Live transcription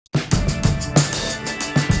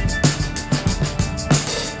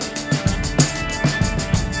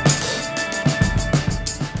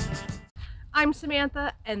I'm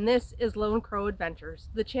Samantha, and this is Lone Crow Adventures,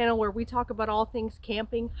 the channel where we talk about all things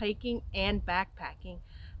camping, hiking, and backpacking.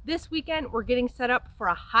 This weekend, we're getting set up for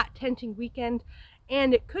a hot tenting weekend,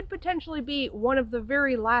 and it could potentially be one of the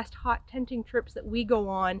very last hot tenting trips that we go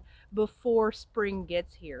on before spring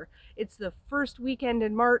gets here. It's the first weekend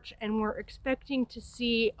in March, and we're expecting to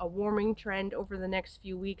see a warming trend over the next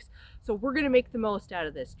few weeks, so we're going to make the most out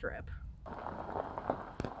of this trip.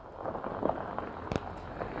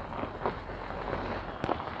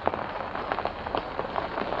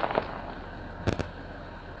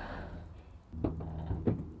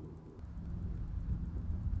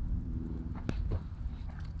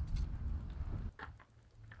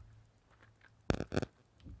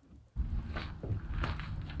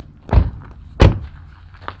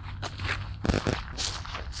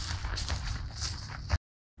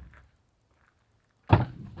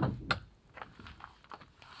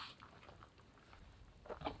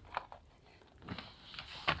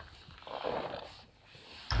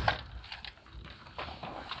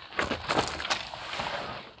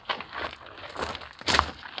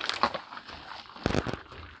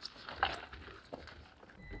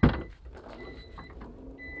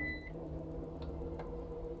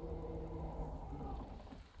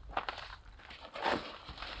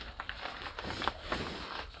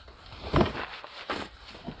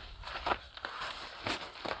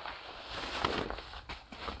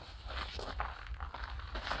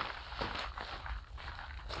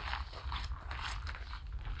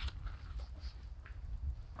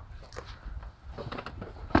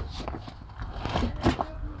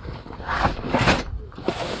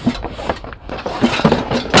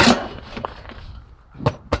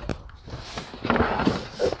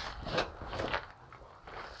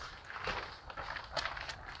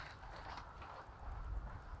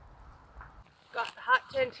 Got the hot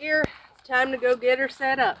tent here. It's time to go get her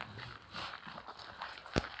set up.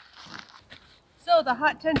 So the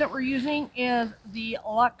hot tent that we're using is the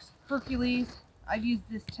Luxe Hercules. I've used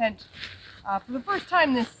this tent for the first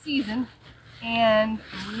time this season, and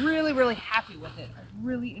I'm really happy with it. I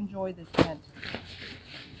really enjoy this tent.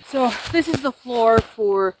 So this is the floor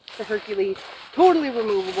for the Hercules. Totally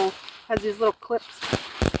removable. Has these little clips.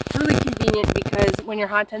 Really convenient because when you're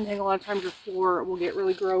hot tenting, a lot of times your floor will get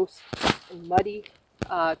really gross and muddy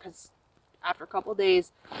because after a couple of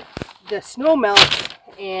days the snow melts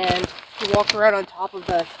and you walk around on top of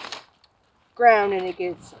the ground and it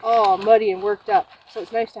gets all muddy and worked up. So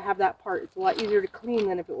it's nice to have that part. It's a lot easier to clean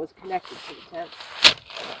than if it was connected to the tent.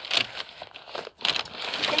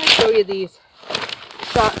 Let me show you these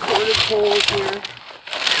shot corded poles here.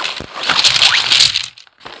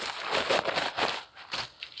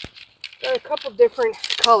 Got a couple different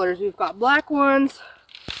colors. We've got black ones,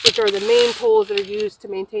 which are the main poles that are used to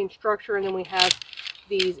maintain structure, and then we have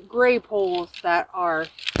these gray poles that are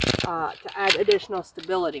to add additional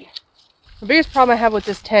stability. The biggest problem I have with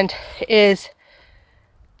this tent is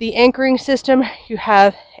the anchoring system. You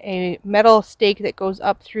have a metal stake that goes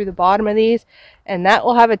up through the bottom of these, and that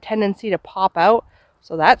will have a tendency to pop out,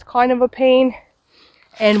 so that's kind of a pain.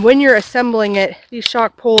 And when you're assembling it, these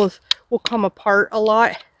shock poles will come apart a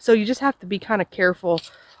lot, so you just have to be kind of careful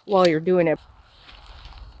while you're doing it.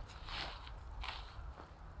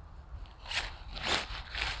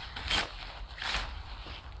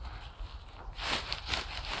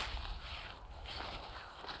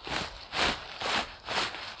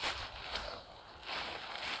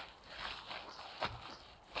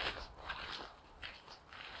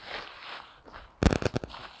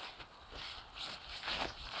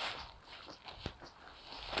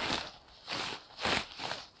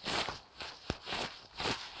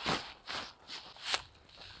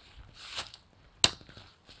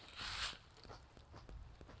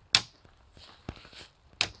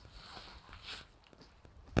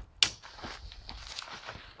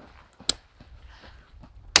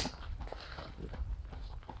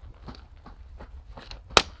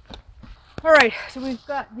 Alright, so we've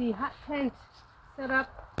got the hot tent set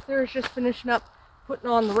up. Sarah's just finishing up putting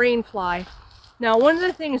on the rain fly. Now, one of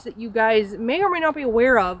the things that you guys may or may not be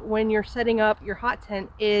aware of when you're setting up your hot tent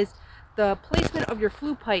is the placement of your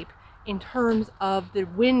flue pipe in terms of the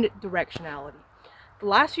wind directionality. The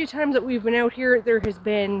last few times that we've been out here, there has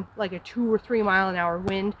been like a 2 or 3 mile an hour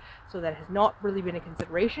wind, so that has not really been a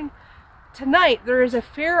consideration. Tonight, there is a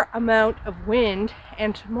fair amount of wind,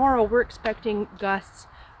 and tomorrow we're expecting gusts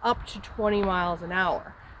up to 20 miles an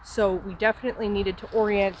hour. So we definitely needed to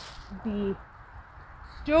orient the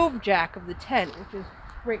stove jack of the tent, which is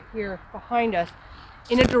right here behind us,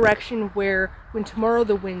 in a direction where when tomorrow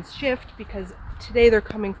the winds shift, because today they're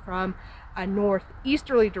coming from a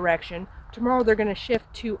northeasterly direction. Tomorrow they're going to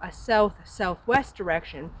shift to a south-southwest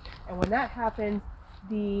direction. And when that happens,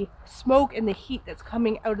 the smoke and the heat that's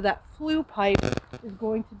coming out of that flue pipe is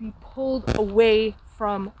going to be pulled away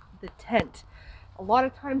from the tent. A lot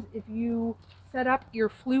of times if you set up your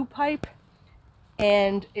flue pipe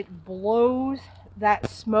and it blows that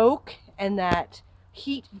smoke and that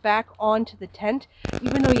heat back onto the tent,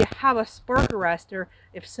 even though you have a spark arrestor,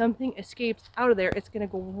 if something escapes out of there, it's going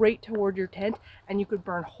to go right toward your tent, and you could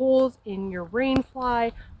burn holes in your rain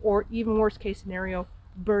fly, or even worst case scenario,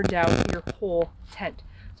 burn down your whole tent.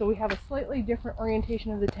 So we have a slightly different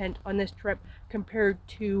orientation of the tent on this trip compared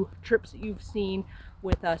to trips that you've seen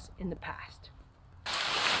with us in the past.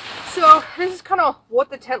 So this is kind of what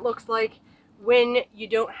the tent looks like when you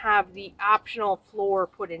don't have the optional floor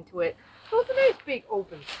put into it. So it's a nice big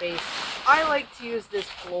open space. I like to use this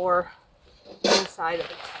floor inside of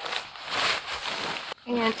the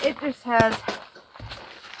tent. And it just has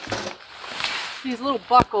these little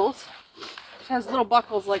buckles. It has little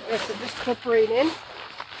buckles like this that just clip right in.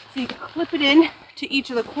 So you can clip it in to each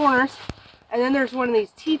of the corners. And then there's one of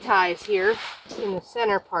these T-ties here in the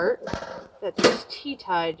center part that this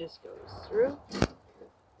T-tie just goes through.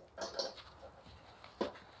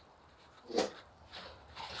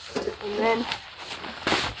 And then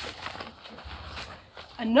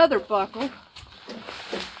another buckle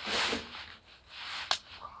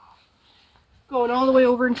going all the way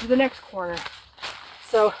over into the next corner.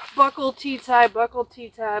 So buckle, T-tie, buckle,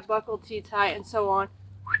 T-tie, buckle, T-tie, and so on,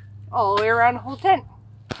 all the way around the whole tent.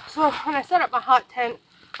 So when I set up my hot tent,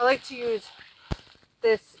 I like to use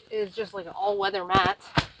this is just like an all-weather mat,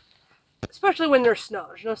 especially when there's snow.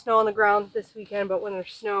 There's no snow on the ground this weekend, but when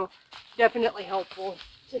there's snow, definitely helpful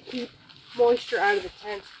to keep moisture out of the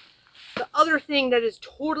tent. The other thing that is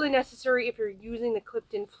totally necessary if you're using the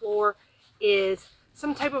clipped-in floor is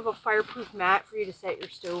some type of a fireproof mat for you to set your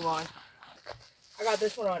stove on. I got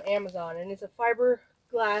this one on Amazon, and it's a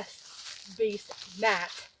fiberglass based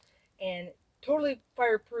mat and totally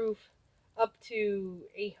fireproof up to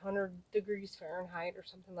 800 degrees Fahrenheit or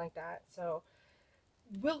something like that. So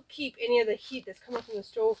will keep any of the heat that's coming from the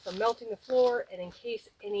stove from melting the floor, and in case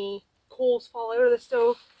any coals fall out of the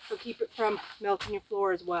stove, will keep it from melting your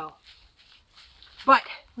floor as well. But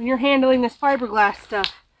when you're handling this fiberglass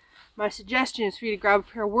stuff, my suggestion is for you to grab a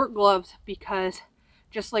pair of work gloves, because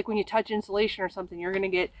just like when you touch insulation or something, you're going to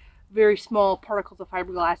get very small particles of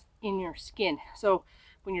fiberglass in your skin. So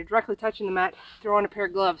when you're directly touching the mat, throw on a pair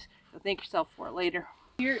of gloves. You'll thank yourself for it later.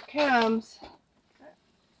 Here it comes.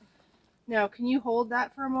 Now, can you hold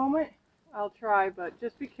that for a moment? I'll try, but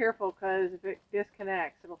just be careful, because if it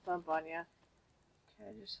disconnects, it'll thump on you.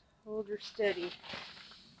 Okay, just hold her steady.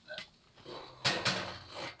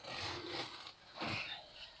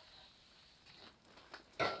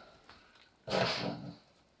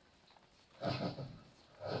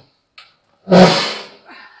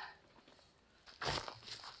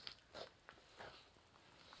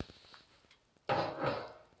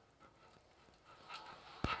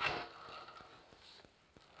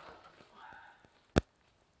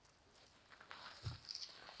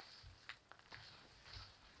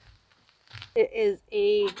 It is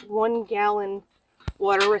a 1 gallon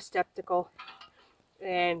water receptacle,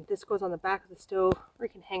 and this goes on the back of the stove, or you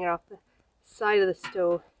can hang it off the side of the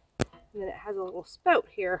stove. And then it has a little spout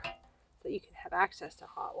here so that you can have access to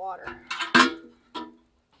hot water.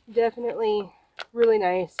 Definitely really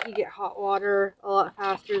nice. You get hot water a lot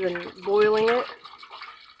faster than boiling it.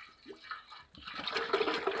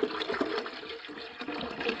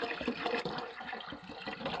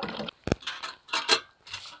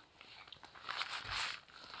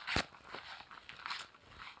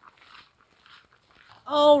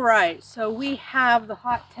 Alright, so we have the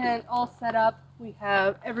hot tent all set up. We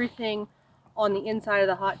have everything on the inside of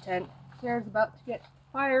the hot tent. Sarah's about to get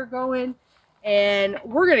fire going, and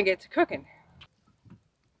we're going to get to cooking.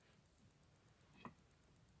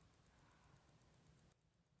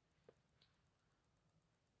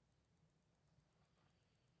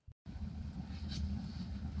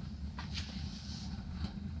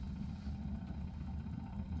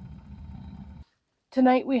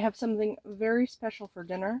 Tonight we have something very special for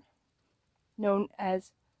dinner, known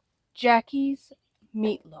as Jackie's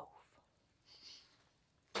meatloaf.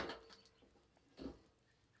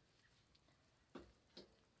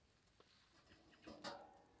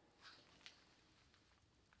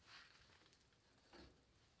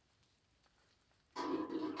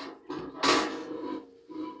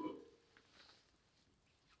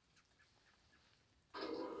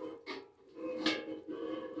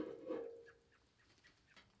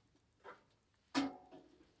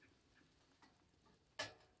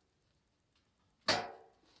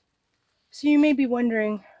 So you may be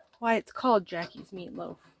wondering why it's called Jackie's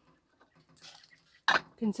Meatloaf,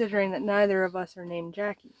 considering that neither of us are named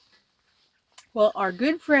Jackie. Well, our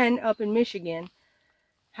good friend up in Michigan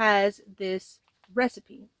has this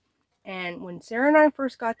recipe. And when Sarah and I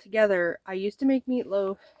first got together, I used to make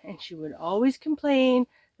meatloaf, and she would always complain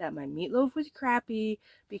that my meatloaf was crappy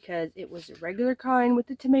because it was a regular kind with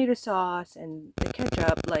the tomato sauce and the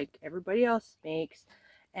ketchup like everybody else makes,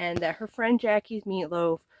 and that her friend Jackie's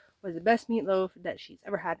meatloaf was the best meatloaf that she's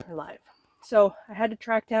ever had in her life. So I had to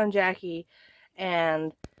track down Jackie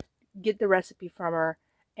and get the recipe from her,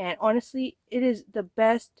 and honestly, it is the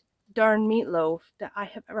best darn meatloaf that I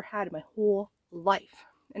have ever had in my whole life.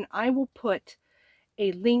 And I will put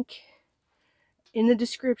a link in the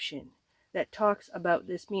description that talks about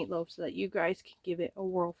this meatloaf so that you guys can give it a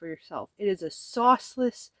whirl for yourself. It is a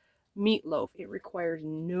sauceless meatloaf. It requires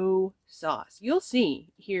no sauce. You'll see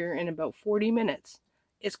here in about 40 minutes.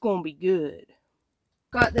 It's going to be good.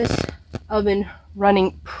 Got this oven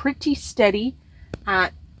running pretty steady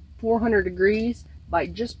at 400 degrees by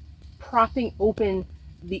just propping open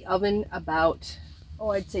the oven about,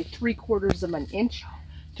 I'd say 3/4 of an inch.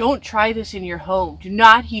 Don't try this in your home. Do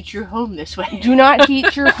not heat your home this way. Do not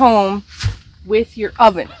heat your home with your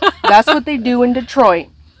oven. That's what they do in Detroit.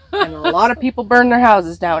 And a lot of people burn their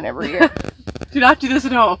houses down every year. Do not do this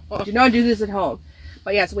at home. Do not do this at home.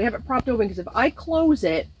 But yeah, so we have it propped open because if I close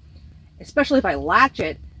it, especially if I latch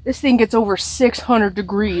it, this thing gets over 600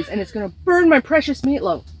 degrees and it's going to burn my precious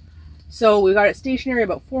meatloaf. So we got it stationary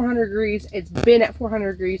about 400 degrees. It's been at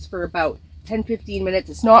 400 degrees for about 10-15 minutes.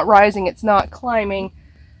 It's not rising. It's not climbing.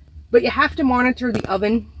 But you have to monitor the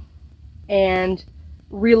oven and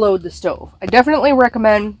reload the stove. I definitely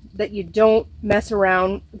recommend that you don't mess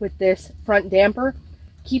around with this front damper.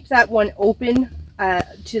 Keep that one open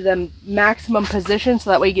to the maximum position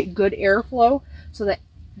so that way you get good airflow so that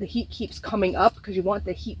the heat keeps coming up, because you want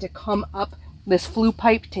the heat to come up this flue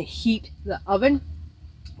pipe to heat the oven.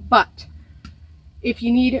 But if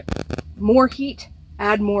you need more heat,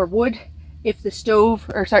 add more wood. If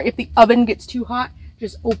the oven gets too hot,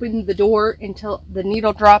 just open the door until the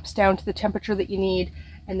needle drops down to the temperature that you need,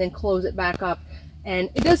 and then close it back up.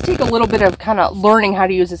 And it does take a little bit of kind of learning how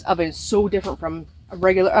to use this oven. It's so different from a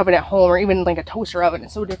regular oven at home, or even like a toaster oven.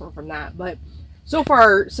 It's so different from that. But so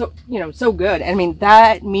far, so good. I mean,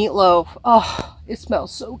 that meatloaf, oh, it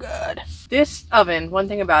smells so good. This oven, one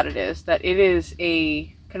thing about it is that it is a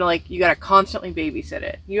kind of like, you got to constantly babysit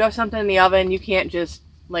it. You have something in the oven, you can't just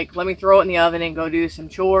like, let me throw it in the oven and go do some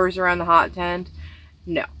chores around the hot tent.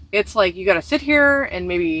 No, it's like you got to sit here and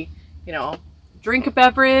maybe, drink a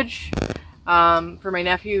beverage. For my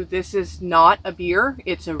nephew, this is not a beer,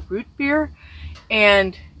 it's a root beer.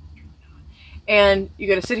 And you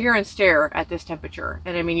got to sit here and stare at this temperature.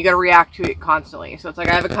 And I mean, you got to react to it constantly. So it's like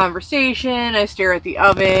I have a conversation, I stare at the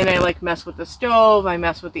oven, I like mess with the stove, I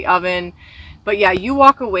mess with the oven. But yeah, you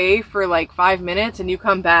walk away for like 5 minutes and you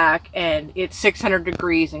come back and it's 600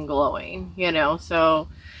 degrees and glowing, so,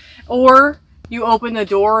 or you open the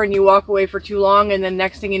door and you walk away for too long, and then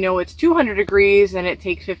next thing you know, it's 200 degrees and it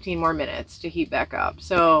takes 15 more minutes to heat back up.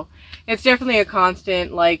 So it's definitely a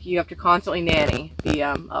constant, like, you have to constantly nanny the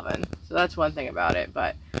oven. So that's one thing about it,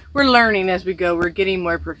 but we're learning as we go. We're getting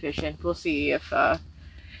more proficient. We'll see if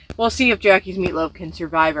Jackie's meatloaf can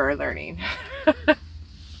survive our learning.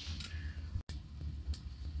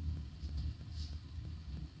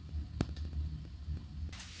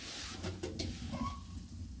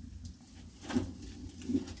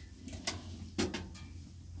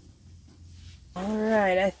 All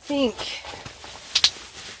right, I think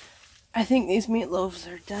these meatloaves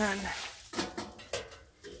are done.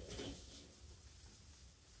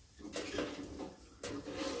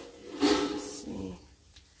 Let's see.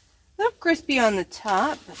 A little crispy on the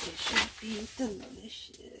top, but they should be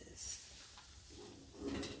delicious.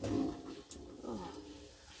 Oh.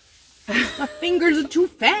 My fingers are too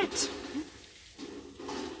fat.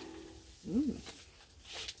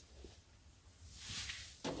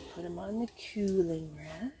 Put them on the cooling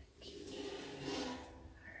rack.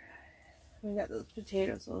 Alright, we got those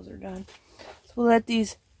potatoes, those are done. So we'll let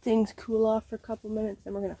these things cool off for a couple minutes,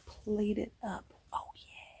 then we're going to plate it up. Oh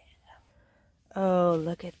yeah. Oh,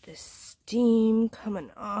 look at the steam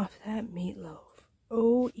coming off that meatloaf.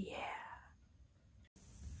 Oh yeah.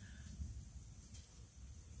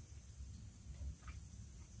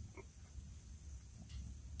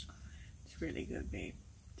 It's really good, babe.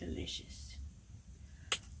 Delicious.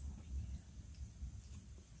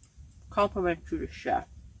 Compliment to the chef.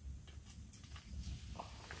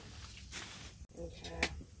 Okay.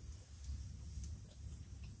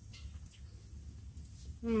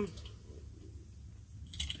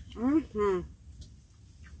 Mm-hmm.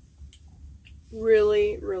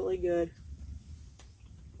 Really, really good.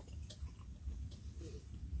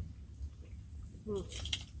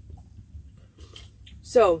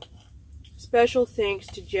 So, special thanks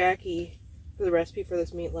to Jackie for the recipe for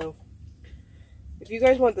this meatloaf. If you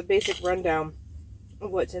guys want the basic rundown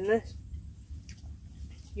of what's in this,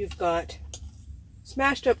 you've got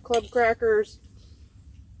smashed up club crackers,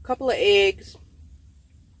 a couple of eggs,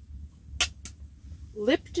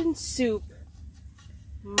 Lipton soup,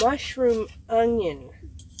 mushroom onion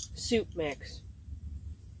soup mix,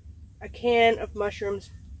 a can of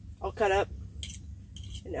mushrooms all cut up,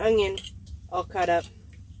 an onion all cut up,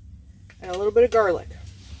 and a little bit of garlic.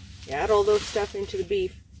 You add all those stuff into the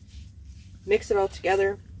beef, mix it all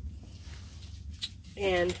together,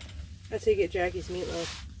 and that's how you get Jackie's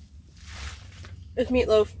meatloaf. This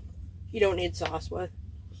meatloaf you don't need sauce with.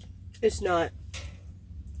 It's not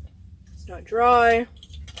dry,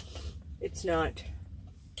 it's not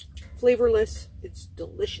flavorless, it's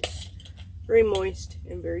delicious. Very moist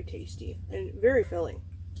and very tasty and very filling.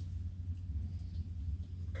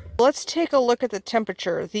 Let's take a look at the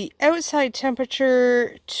temperature. The outside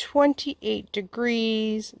temperature, 28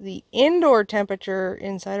 degrees. The indoor temperature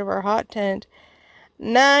inside of our hot tent,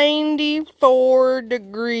 94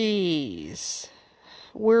 degrees.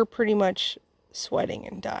 We're pretty much sweating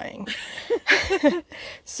and dying.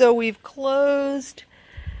 So we've closed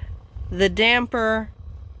the damper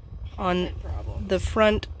on the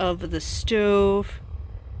front of the stove.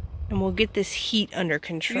 And we'll get this heat under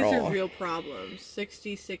control. These are real problems.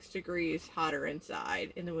 66 degrees hotter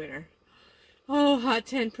inside in the winter. Oh, hot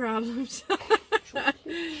tent problems.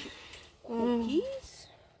 Cookies?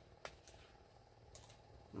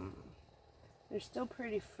 They're still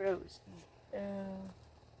pretty frozen.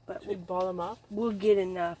 But we'll ball them up? We'll get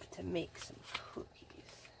enough to make some cookies.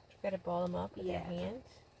 You gotta ball them up with your hands?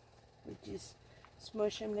 We just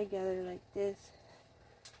smush them together like this.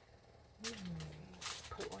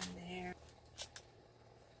 Put one there.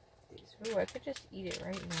 Ooh, I could just eat it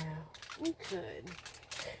right now. We could.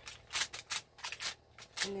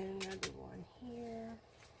 And then another one here.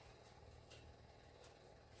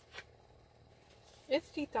 It's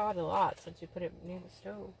de-thawed a lot since you put it near the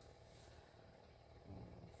stove.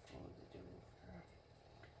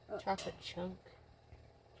 Chocolate chunk.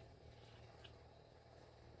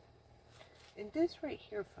 And this right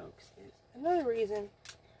here, folks, is another reason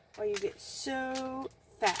why you get so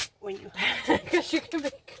fat when you have it. Because you can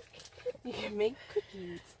make cookies. You can make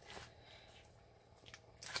cookies.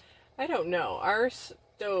 I don't know. Our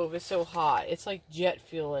stove is so hot. It's like jet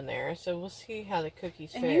fuel in there. So we'll see how the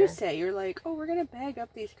cookies fare. And you say, you're like, oh, we're going to bag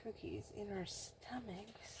up these cookies in our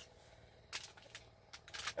stomachs.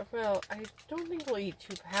 Well, I don't think we'll eat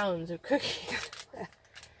 2 pounds of cookies.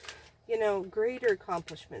 You know, greater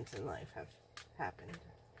accomplishments in life have happened.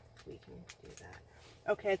 We can do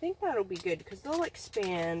that. Okay, I think that'll be good because they'll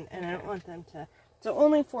expand and I don't want them to. So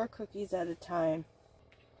only 4 cookies at a time.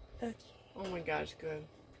 Okay. Oh my gosh, good.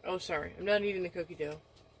 Oh, sorry. I'm not eating the cookie dough.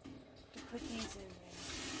 The cookies in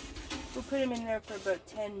there. We'll put them in there for about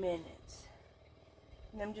 10 minutes.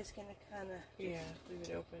 And I'm just going to kind of... Yeah, leave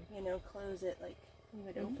it open. You know, close it like you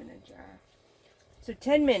would open a jar. So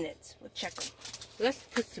 10 minutes. We'll check them. Let's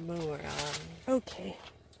put some more on. Okay.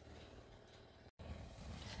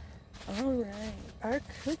 Alright. Our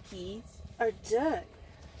cookies are done.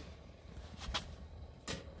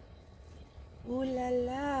 Ooh la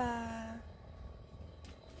la.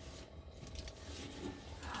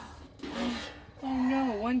 Oh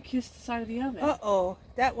no, one kissed the side of the oven. Uh-oh.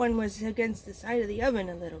 That one was against the side of the oven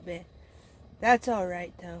a little bit. That's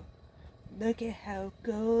alright though. Look at how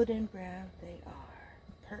golden brown they are.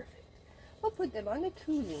 Perfect. We'll put them on the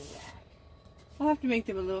cooling rack. I'll have to make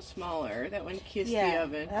them a little smaller. That one kissed the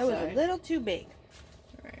oven. That was a little too big.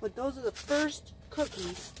 Right. But those are the first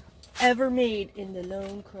cookies ever made in the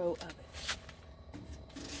Lone Crow oven.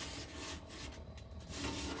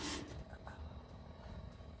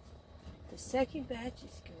 The second batch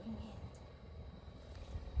is going in.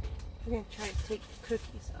 We're going to try to take the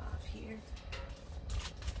cookies off here.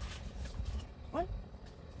 One.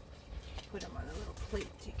 Put them on a little plate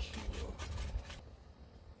to cool.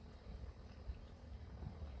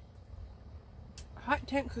 Hot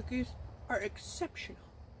tent cookies are exceptional.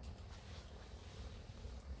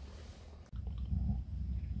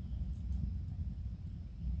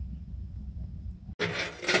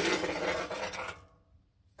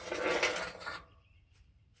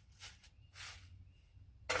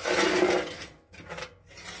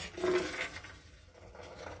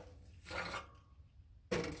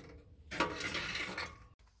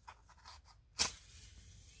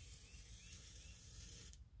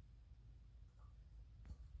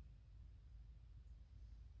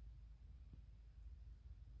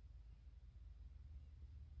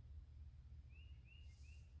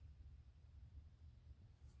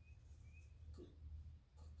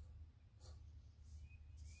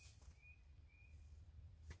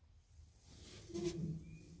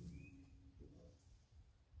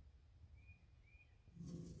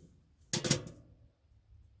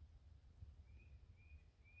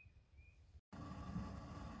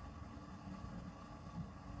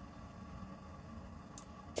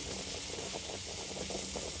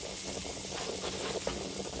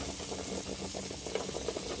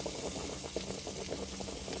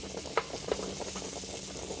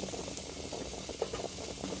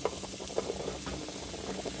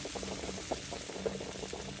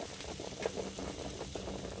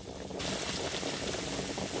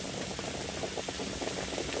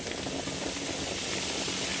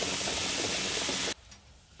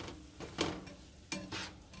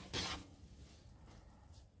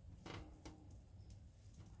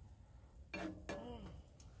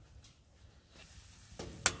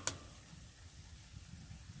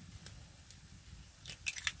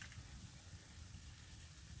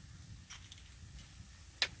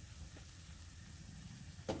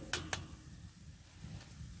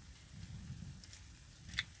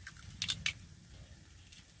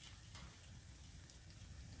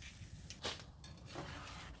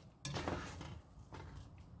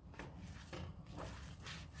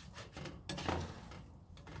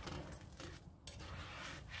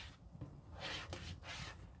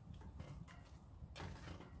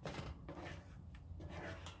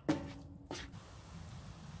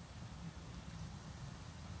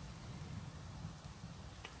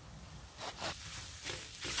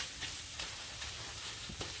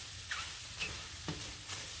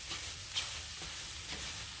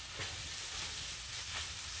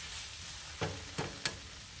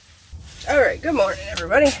 Alright, good morning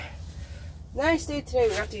everybody. Nice day today.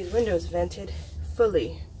 We got these windows vented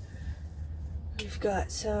fully. We've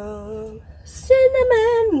got some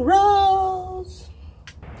cinnamon rolls.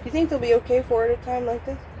 Do you think they'll be okay for at a time like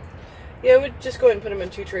this? Yeah, I would just go ahead and put them in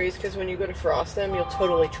 2 trays because when you go to frost them, you'll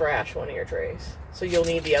totally trash one of your trays. So you'll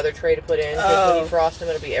need the other tray to put in because when you frost them,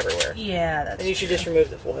 it'll be everywhere. Yeah, that's And you should true. just remove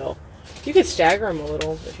the foil. You could stagger them a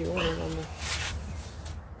little if you wanted them.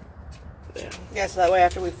 Yeah, so that way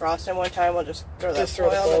after we frost them one time, we'll just throw that Throw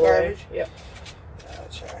foil in the garbage. Yep.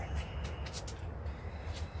 Gotcha.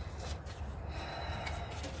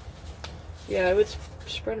 Yeah, I would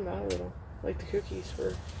spread them out a little, like the cookies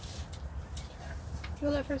were.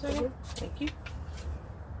 Hold that for a second. Thank you.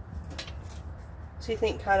 So you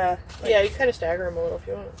think kind of... Like, yeah, you kind of stagger them a little if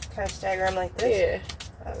you want. kind of stagger them like this?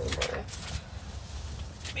 Yeah. A little more.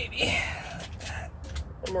 Maybe. A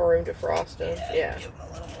little more room to frost them. Yeah. Give them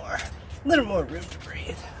a little more room to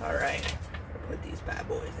breathe. All right. We'll put these bad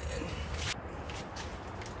boys in.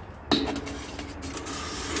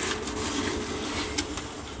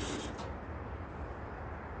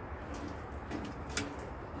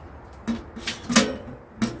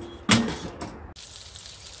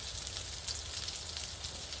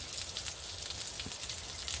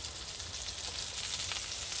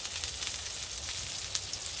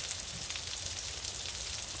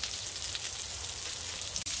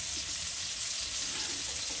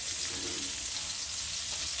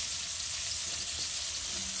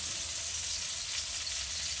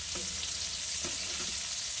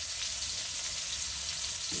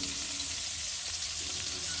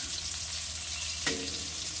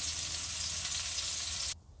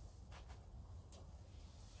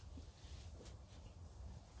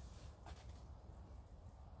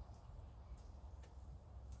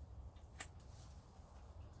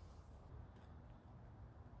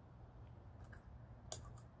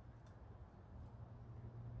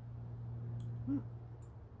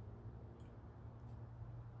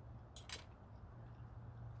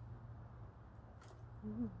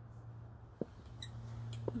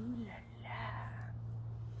 Ooh la la.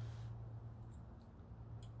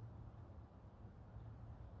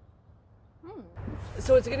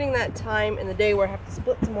 So it's getting that time in the day where I have to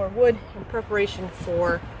split some more wood in preparation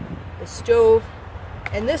for the stove.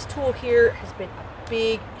 And this tool here has been a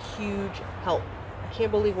big, huge help. I can't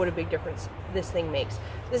believe what a big difference this thing makes.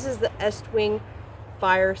 This is the Estwing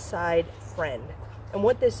Fireside Friend. And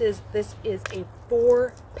what this is a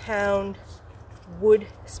 4-pound wood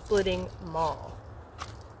splitting maul.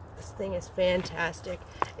 This thing is fantastic.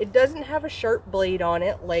 It doesn't have a sharp blade on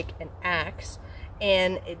it like an axe,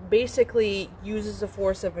 and it basically uses the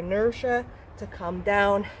force of inertia to come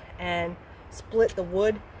down and split the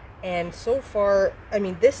wood. And so far, I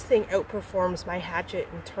mean, this thing outperforms my hatchet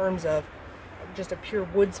in terms of just a pure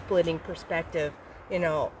wood splitting perspective, you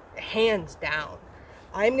know, hands down.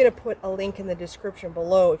 I'm going to put a link in the description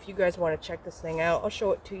below if you guys want to check this thing out. I'll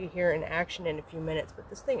show it to you here in action in a few minutes, but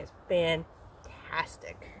this thing is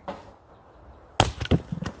fantastic.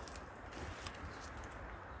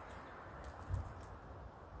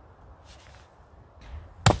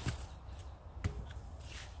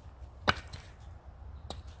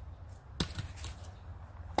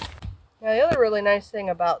 Now the other really nice thing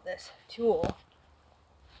about this tool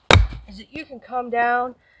is that you can come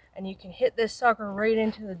down and you can hit this sucker right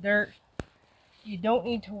into the dirt. You don't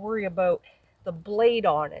need to worry about the blade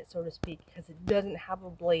on it, so to speak, because it doesn't have a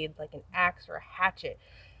blade like an axe or a hatchet.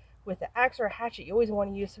 With the axe or a hatchet, you always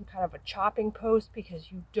want to use some kind of a chopping post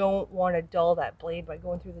because you don't want to dull that blade by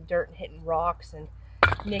going through the dirt and hitting rocks and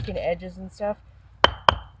nicking edges and stuff.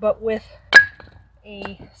 But with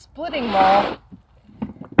a splitting maul,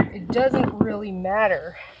 it doesn't really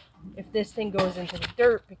matter if this thing goes into the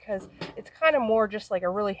dirt because it's kind of more just like a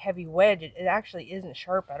really heavy wedge. It actually isn't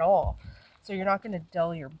sharp at all. So you're not going to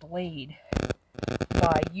dull your blade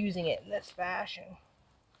by using it in this fashion.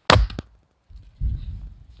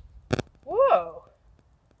 Whoa!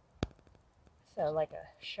 Sound like a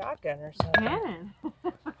shotgun or something. Cannon.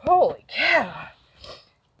 Holy cow!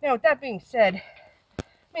 Now with that being said, I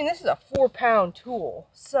mean this is a 4-pound tool,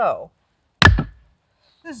 so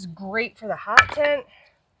this is great for the hot tent.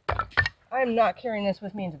 I'm not carrying this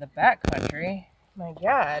with me into the backcountry. My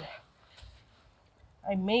God.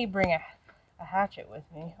 I may bring a hatchet with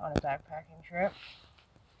me on a backpacking trip.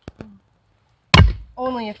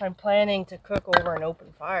 Only if I'm planning to cook over an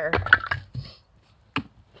open fire. A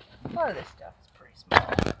lot of this stuff is pretty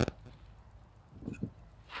small.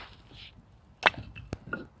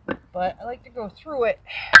 But I like to go through it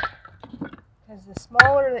because the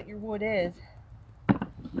smaller that your wood is,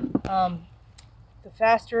 the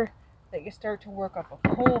faster that you start to work up a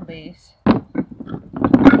coal base,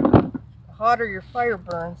 The hotter your fire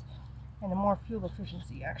burns, and the more fuel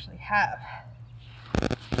efficiency you actually have.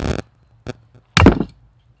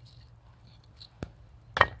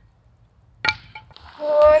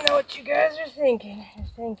 Oh, I know what you guys are thinking. You're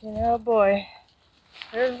thinking, oh boy,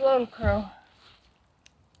 there's Lone Crow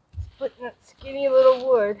splitting that skinny little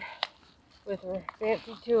wood with her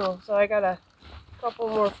fancy tool. So I got a couple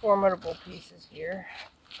more formidable pieces here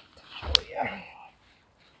to show you.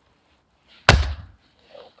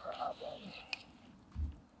 No problem.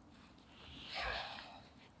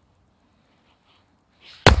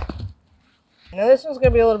 Now this one's going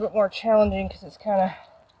to be a little bit more challenging because it's kind of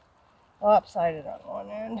lopsided on one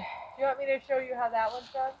end. Do you want me to show you how that one's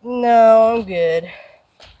done? No, I'm good.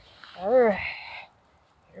 Alright,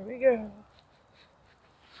 here we go.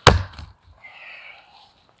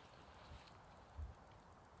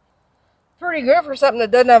 Pretty good for something that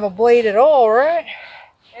doesn't have a blade at all, right?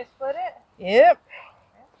 I split it? Yep.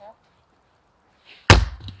 Okay.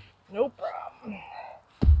 No problem.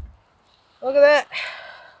 Look at that.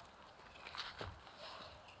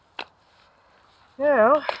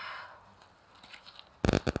 Now,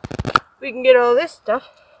 we can get all this stuff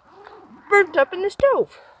burnt up in the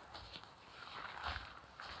stove.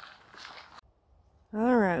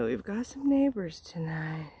 Alright, we've got some neighbors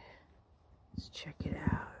tonight. Let's check it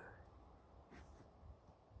out.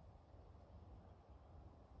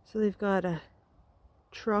 So they've got a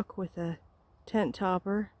truck with a tent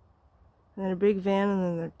topper, and then a big van, and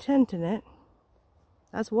then their tent in it.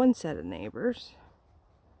 That's one set of neighbors.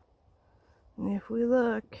 And if we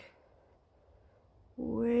look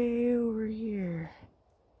way over here,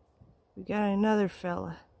 we got another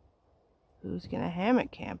fella who's gonna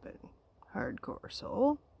hammock camp it. Hardcore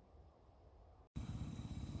soul.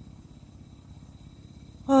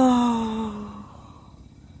 Oh,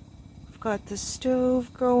 we've got the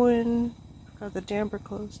stove going, we've got the damper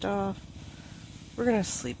closed off. We're gonna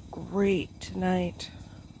sleep great tonight.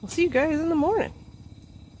 We'll see you guys in the morning.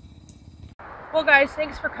 Well guys,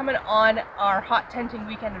 thanks for coming on our hot tenting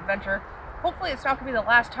weekend adventure. Hopefully it's not going to be the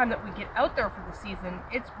last time that we get out there for the season.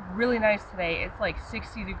 It's really nice today. It's like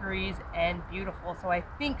 60 degrees and beautiful. So I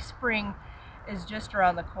think spring is just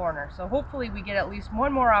around the corner. So hopefully we get at least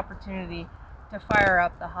one more opportunity to fire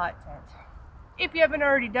up the hot tent. If you haven't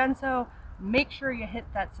already done so, make sure you hit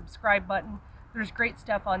that subscribe button. There's great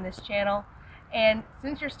stuff on this channel. And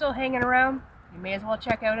since you're still hanging around, you may as well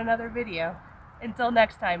check out another video. Until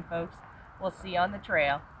next time, folks, we'll see you on the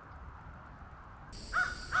trail.